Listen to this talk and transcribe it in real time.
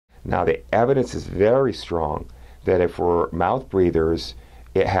Now, the evidence is very strong that if we're mouth breathers,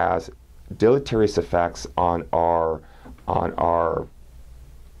 it has deleterious effects on our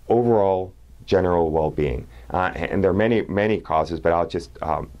overall general well-being. And there are many causes, but I'll just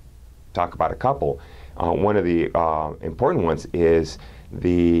talk about a couple. One of the important ones is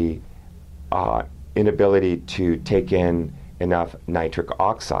the inability to take in enough nitric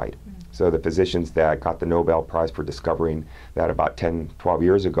oxide. So the physicians that got the Nobel Prize for discovering that about 10, 12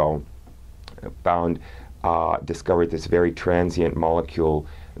 years ago discovered this very transient molecule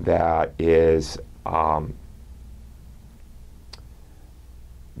that is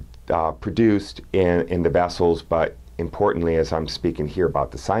produced in the vessels, but importantly, as I'm speaking here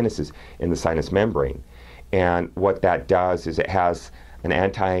about the sinuses, in the sinus membrane. And what that does is it has an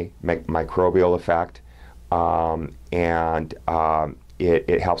antimicrobial effect,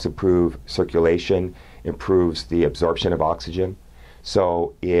 it helps improve circulation, improves the absorption of oxygen.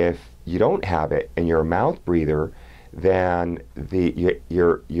 So if you don't have it and you're a mouth breather, then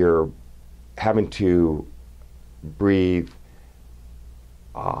you're having to breathe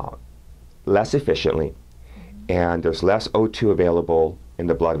less efficiently, and there's less O2 available in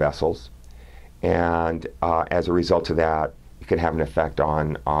the blood vessels, and as a result of that, it can have an effect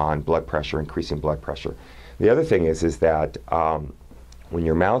on blood pressure, increasing blood pressure. The other thing is that when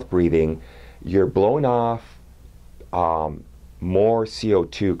you're mouth breathing, you're blowing off more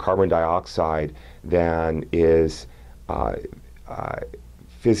CO2, carbon dioxide, than is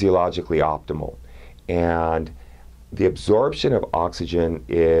physiologically optimal. And the absorption of oxygen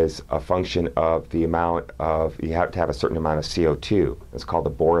is a function of the amount of, you have to have a certain amount of CO2. It's called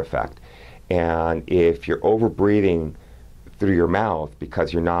the Bohr effect. And if you're over-breathing through your mouth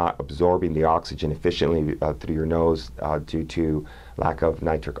because you're not absorbing the oxygen efficiently through your nose due to lack of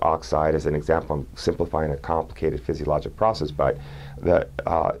nitric oxide, as an example, I'm simplifying a complicated physiologic process, but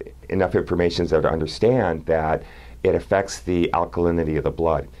enough information there to understand that it affects the alkalinity of the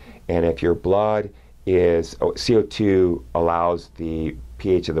blood. And if your blood is, CO2 allows the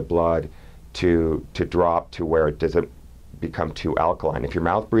pH of the blood to drop to where it doesn't become too alkaline. If you're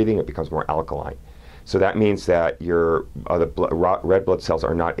mouth breathing, it becomes more alkaline. So that means that your red blood cells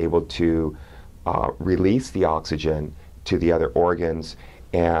are not able to release the oxygen to the other organs,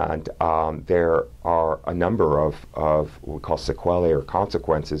 and there are a number of what we call sequelae or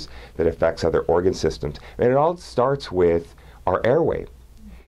consequences that affects other organ systems. And it all starts with our airway.